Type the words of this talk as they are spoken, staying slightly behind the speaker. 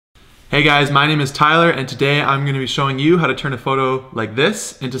Hey guys, my name is Tyler and today I'm going to be showing you how to turn a photo like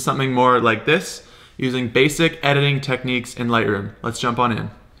this into something more like this using basic editing techniques in Lightroom. Let's jump on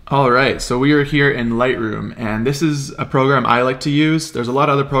in. Alright, so we are here in Lightroom and this is a program I like to use. There's a lot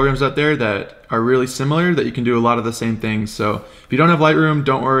of other programs out there that are really similar that you can do a lot of the same things. So if you don't have Lightroom,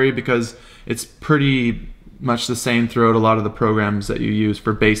 don't worry because it's pretty much the same throughout a lot of the programs that you use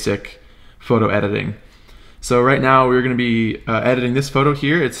for basic photo editing. So right now we're going to be editing this photo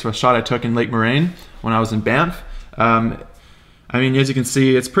here. It's a shot I took in Lake Moraine when I was in Banff. I mean, as you can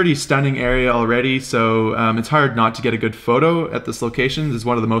see, it's a pretty stunning area already, so it's hard not to get a good photo at this location. This is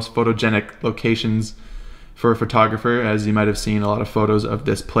one of the most photogenic locations for a photographer, as you might have seen a lot of photos of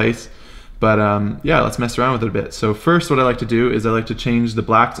this place. But yeah, let's mess around with it a bit. So first what I like to do is I like to change the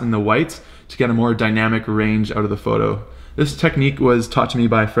blacks and the whites to get a more dynamic range out of the photo. This technique was taught to me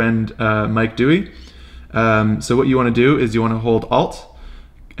by a friend, Mike Dewey. So what you want to do is you want to hold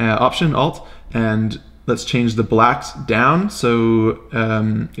Option Alt, and let's change the blacks down so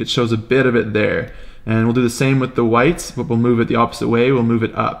it shows a bit of it there. And we'll do the same with the whites, but we'll move it the opposite way. We'll move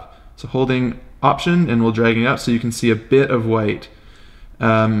it up. So holding Option and we'll drag it up so you can see a bit of white.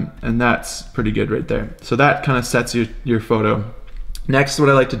 And that's pretty good right there. So that kind of sets your photo. Next, what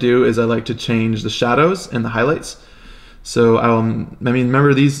I like to do is I like to change the shadows and the highlights. So I mean,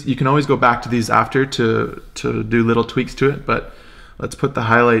 remember these, you can always go back to these after to do little tweaks to it, but let's put the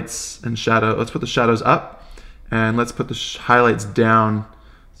highlights and let's put the shadows up and let's put the highlights down.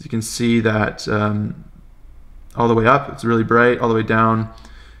 So you can see that all the way up, it's really bright, all the way down,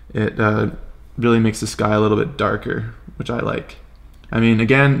 it really makes the sky a little bit darker, which I like. I mean,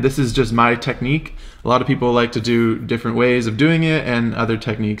 again, this is just my technique. A lot of people like to do different ways of doing it and other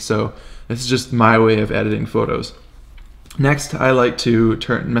techniques, so this is just my way of editing photos. Next, I like to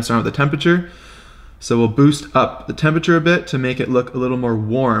mess around with the temperature. So we'll boost up the temperature a bit to make it look a little more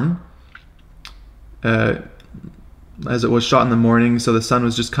warm. As it was shot in the morning, so the sun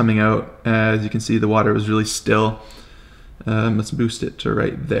was just coming out. As you can see, the water was really still. Let's boost it to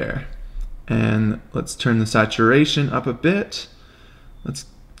right there. And let's turn the saturation up a bit. Let's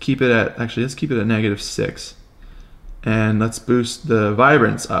keep it at, actually, let's keep it at -6. And let's boost the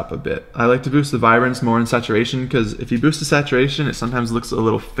vibrance up a bit. I like to boost the vibrance more in saturation because if you boost the saturation, it sometimes looks a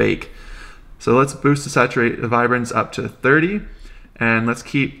little fake. So let's boost the vibrance up to 30, and let's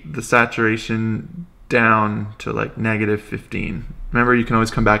keep the saturation down to like -15. Remember, you can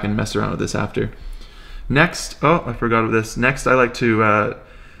always come back and mess around with this after. Next, oh, I forgot of this. Next, I like to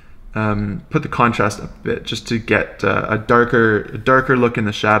put the contrast up a bit just to get a darker look in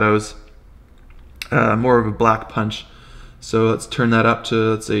the shadows, more of a black punch. So let's turn that up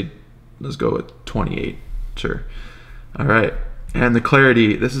to, let's go with 28, sure. All right, and the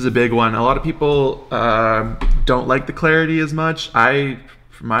clarity, this is a big one. A lot of people don't like the clarity as much.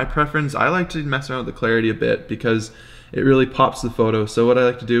 For my preference, I like to mess around with the clarity a bit because it really pops the photo. So what I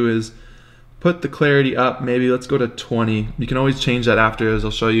like to do is put the clarity up, maybe let's go to 20. You can always change that after, as I'll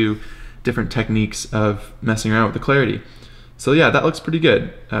show you different techniques of messing around with the clarity. So yeah, that looks pretty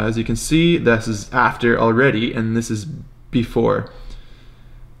good. As you can see, this is after already, and this is before.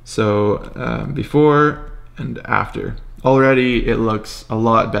 So before and after. Already it looks a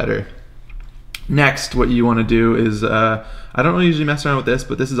lot better. Next, what you want to do is, I don't really usually mess around with this,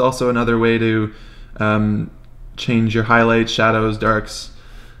 but this is also another way to change your highlights, shadows, darks,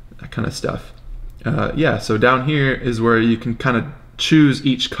 that kind of stuff. Yeah, so down here is where you can kind of choose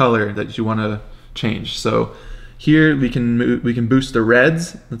each color that you want to change. So here we can boost the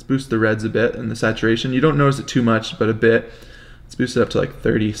reds. Let's boost the reds a bit and the saturation. You don't notice it too much, but a bit. Let's boost it up to like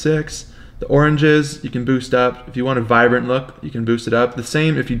 36. The oranges you can boost up. If you want a vibrant look, you can boost it up. The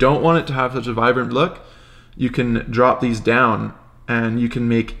same if you don't want it to have such a vibrant look, you can drop these down and you can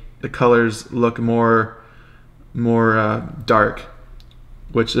make the colors look more dark,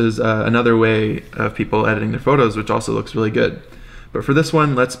 which is another way of people editing their photos, which also looks really good. But for this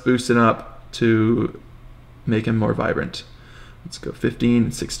one, let's boost it up to make them more vibrant. Let's go 15,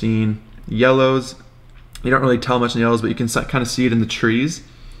 16. Yellows, you don't really tell much in yellows, but you can kind of see it in the trees.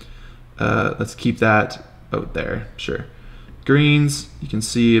 Let's keep that out there, sure. Greens, you can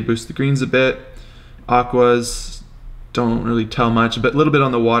see it boosts the greens a bit. Aquas, don't really tell much, but a little bit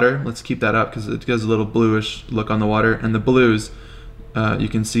on the water. Let's keep that up because it gives a little bluish look on the water. And the blues, you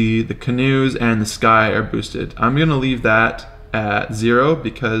can see the canoes and the sky are boosted. I'm gonna leave that at 0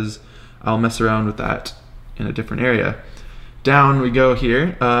 because I'll mess around with that in a different area. Down we go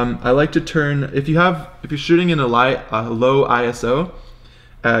here. I like to turn, if you're shooting in a low ISO,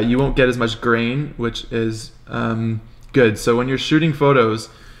 you won't get as much grain, which is good. So when you're shooting photos,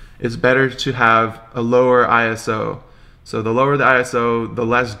 it's better to have a lower ISO So the lower the ISO, the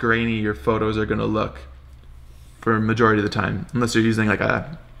less grainy your photos are gonna look for a majority of the time. Unless you're using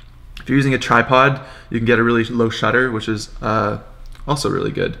if you're using a tripod, you can get a really low shutter, which is also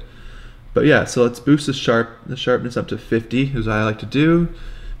really good. But yeah, so let's boost the sharpness up to 50, is what I like to do.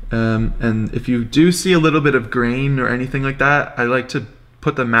 And if you do see a little bit of grain or anything like that, I like to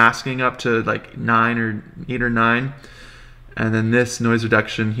put the masking up to like 8 or 9. And then this noise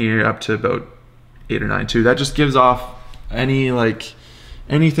reduction here up to about 8 or 9 too. That just gives off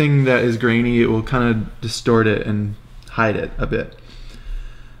anything that is grainy, it will kind of distort it and hide it a bit.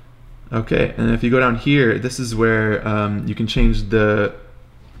 Okay, and if you go down here, this is where you can change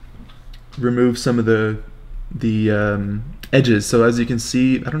remove some of the edges. So as you can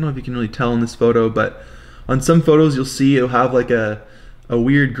see, I don't know if you can really tell in this photo, but on some photos you'll see it'll have like a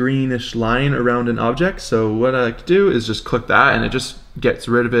weird greenish line around an object. So what I like to do is just click that and it just gets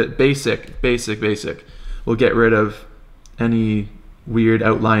rid of it. Basic. We'll get rid of any weird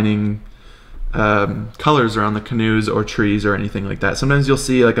outlining colors around the canoes or trees or anything like that. Sometimes you'll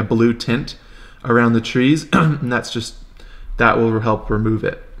see like a blue tint around the trees and that will help remove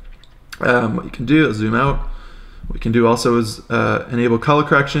it. What you can do is zoom out. What you can do also is enable color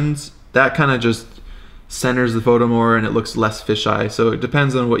corrections. That kind of just centers the photo more and it looks less fisheye. So it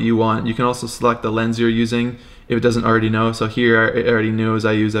depends on what you want. You can also select the lens you're using if it doesn't already know. So here it already knows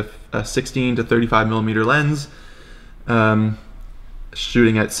I use a 16 to 35 millimeter lens,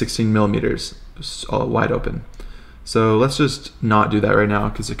 shooting at 16 millimeters, all wide open. So let's just not do that right now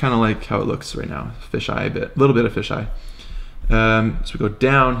because I kind of like how it looks right now. Fisheye a little bit of fisheye. So we go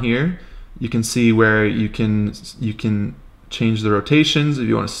down here. You can see where you can change the rotations if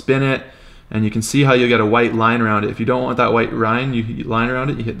you want to spin it, and you can see how you get a white line around it. If you don't want that white line around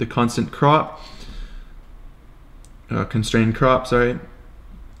it, you hit the constant crop, constrained crop, sorry,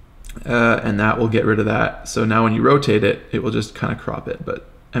 and that will get rid of that. So now when you rotate it, it will just kind of crop it. But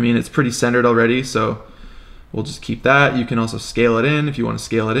I mean, it's pretty centered already, so we'll just keep that. You can also scale it in if you want to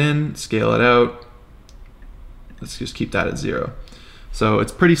scale it in, scale it out. Let's just keep that at 0. So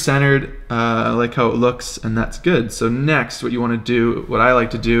it's pretty centered. I like how it looks, and that's good. So next, what you want to do, what I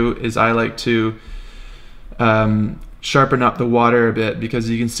like to do, is I like to sharpen up the water a bit, because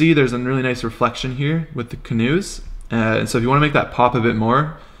you can see there's a really nice reflection here with the canoes. And so if you want to make that pop a bit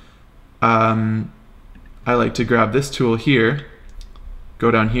more, I like to grab this tool here,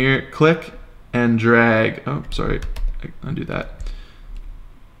 go down here, click, and drag. Oh, sorry, undo that.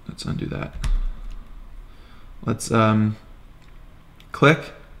 Let's undo that. Let's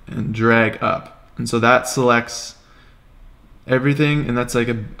click and drag up, and so that selects everything, and that's like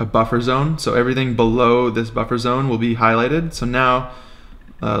a buffer zone. So everything below this buffer zone will be highlighted. So now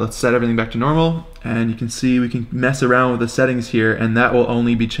let's set everything back to normal, and you can see we can mess around with the settings here, and that will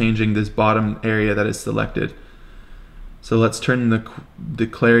only be changing this bottom area that is selected. So let's turn the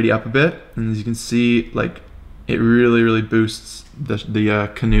clarity up a bit, and as you can see, like, it really boosts the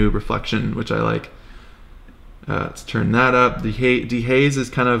canoe reflection, which I like. Let's turn that up. The haze is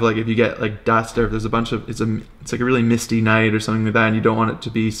kind of like if you get like dust, or if there's a bunch of, it's like a really misty night or something like that, and you don't want it to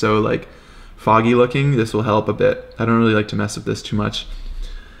be so like foggy looking. This will help a bit. I don't really like to mess with this too much.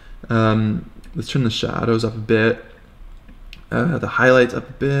 Let's turn the shadows up a bit, the highlights up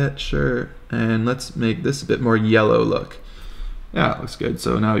a bit, sure, and let's make this a bit more yellow look. Yeah, it looks good.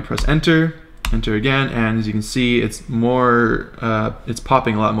 So now we press enter again, and as you can see, it's more, it's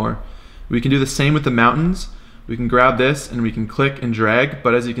popping a lot more. We can do the same with the mountains. We can grab this and we can click and drag,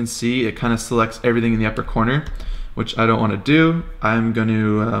 but as you can see, it kind of selects everything in the upper corner, which I don't want to do. I'm going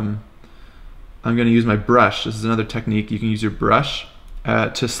to use my brush. This is another technique. You can use your brush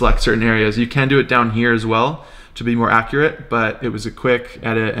to select certain areas. You can do it down here as well to be more accurate, but it was a quick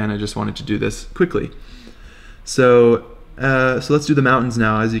edit and I just wanted to do this quickly. So let's do the mountains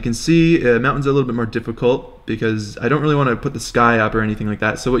now. As you can see, mountains are a little bit more difficult because I don't really want to put the sky up or anything like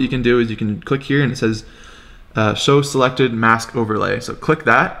that. So what you can do is you can click here and it says show selected mask overlay. So click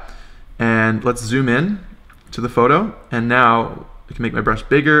that and let's zoom in to the photo, and now I can make my brush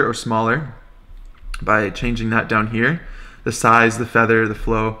bigger or smaller by changing that down here, the size, the feather, the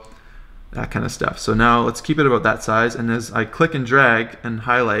flow, that kind of stuff. So now let's keep it about that size, and as I click and drag and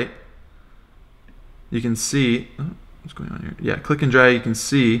highlight, you can see, oh, what's going on here? Yeah, click and drag, you can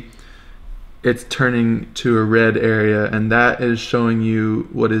see it's turning to a red area, and that is showing you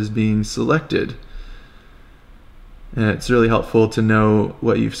what is being selected. And it's really helpful to know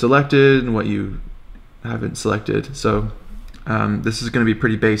what you've selected and what you haven't selected. So this is going to be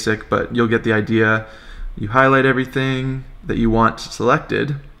pretty basic, but you'll get the idea. You highlight everything that you want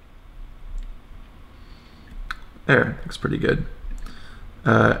selected. There, looks pretty good.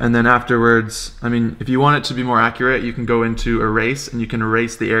 And then afterwards, I mean, if you want it to be more accurate, you can go into erase, and you can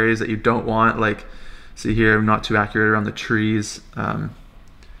erase the areas that you don't want. Like, see here, I'm not too accurate around the trees.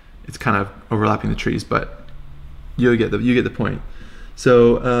 It's kind of overlapping the trees, but you get the point.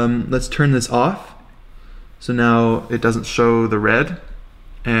 So let's turn this off. So now it doesn't show the red.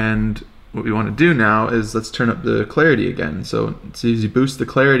 And what we want to do now is let's turn up the clarity again. So as you boost the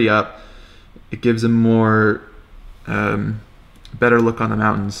clarity up, it gives a more better look on the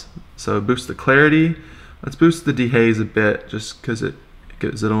mountains. So boost the clarity. Let's boost the dehaze a bit, just because it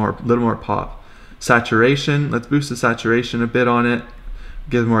gives it a little more pop. Saturation. Let's boost the saturation a bit on it.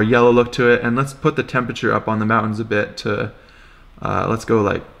 Give a more yellow look to it, and let's put the temperature up on the mountains a bit to let's go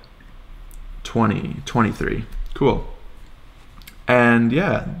like 20, 23. Cool. And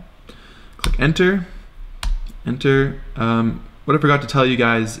yeah, click enter. What I forgot to tell you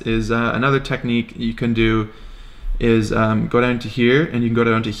guys is another technique you can do is go down to here, and you can go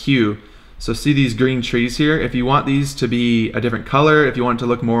down to hue. So see these green trees here? If you want these to be a different color, if you want it to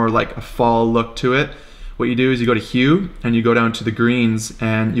look more like a fall look to it, what you do is you go to hue and you go down to the greens,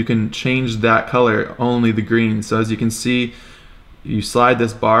 and you can change that color, only the green. So as you can see, you slide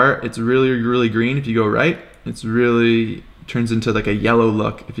this bar, it's really, really green if you go right. It's really turns into like a yellow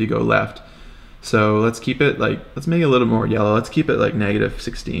look if you go left. So let's keep it like, let's make it a little more yellow. Let's keep it like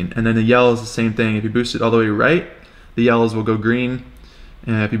 -16. And then the yellow is the same thing. If you boost it all the way right, the yellows will go green.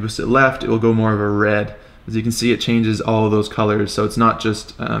 And if you boost it left, it will go more of a red. As you can see, it changes all of those colors. So it's not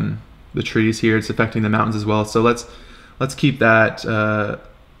just the trees here, it's affecting the mountains as well. So let's keep that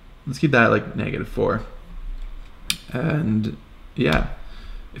like -4. And yeah,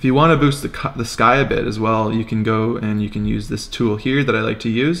 if you want to boost the sky a bit as well, you can go and you can use this tool here that I like to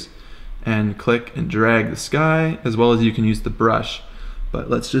use, and click and drag the sky, as well as you can use the brush. But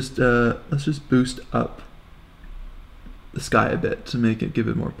let's just boost up the sky a bit to give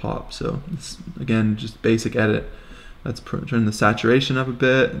it more pop. So it's, again, just basic edit. Let's turn the saturation up a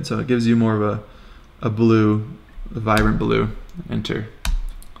bit, and so it gives you more of a blue, a vibrant blue. Enter.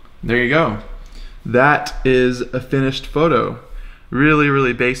 There you go. That is a finished photo. Really,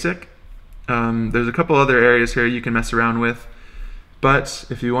 really basic. There's a couple other areas here you can mess around with, but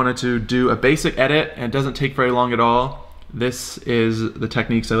if you wanted to do a basic edit and it doesn't take very long at all, this is the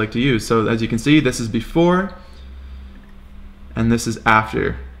techniques I like to use. So as you can see, this is before and this is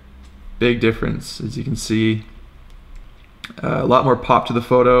after. Big difference. As you can see, a lot more pop to the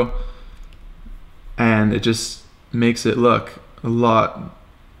photo, and it just makes it look a lot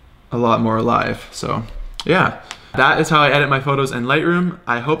more alive. So yeah, that is how I edit my photos in Lightroom.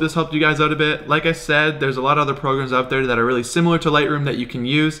 I hope this helped you guys out a bit. Like I said, there's a lot of other programs out there that are really similar to Lightroom that you can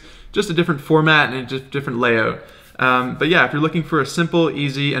use, just a different format and a just different layout. But yeah, if you're looking for a simple,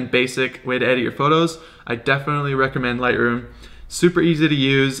 easy, and basic way to edit your photos, I definitely recommend Lightroom. Super easy to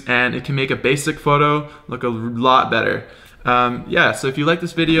use, and it can make a basic photo look a lot better. Yeah, so if you like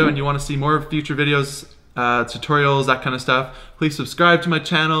this video and you want to see more future videos, tutorials, that kind of stuff, please subscribe to my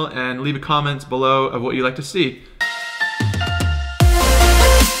channel and leave a comment below of what you'd like to see.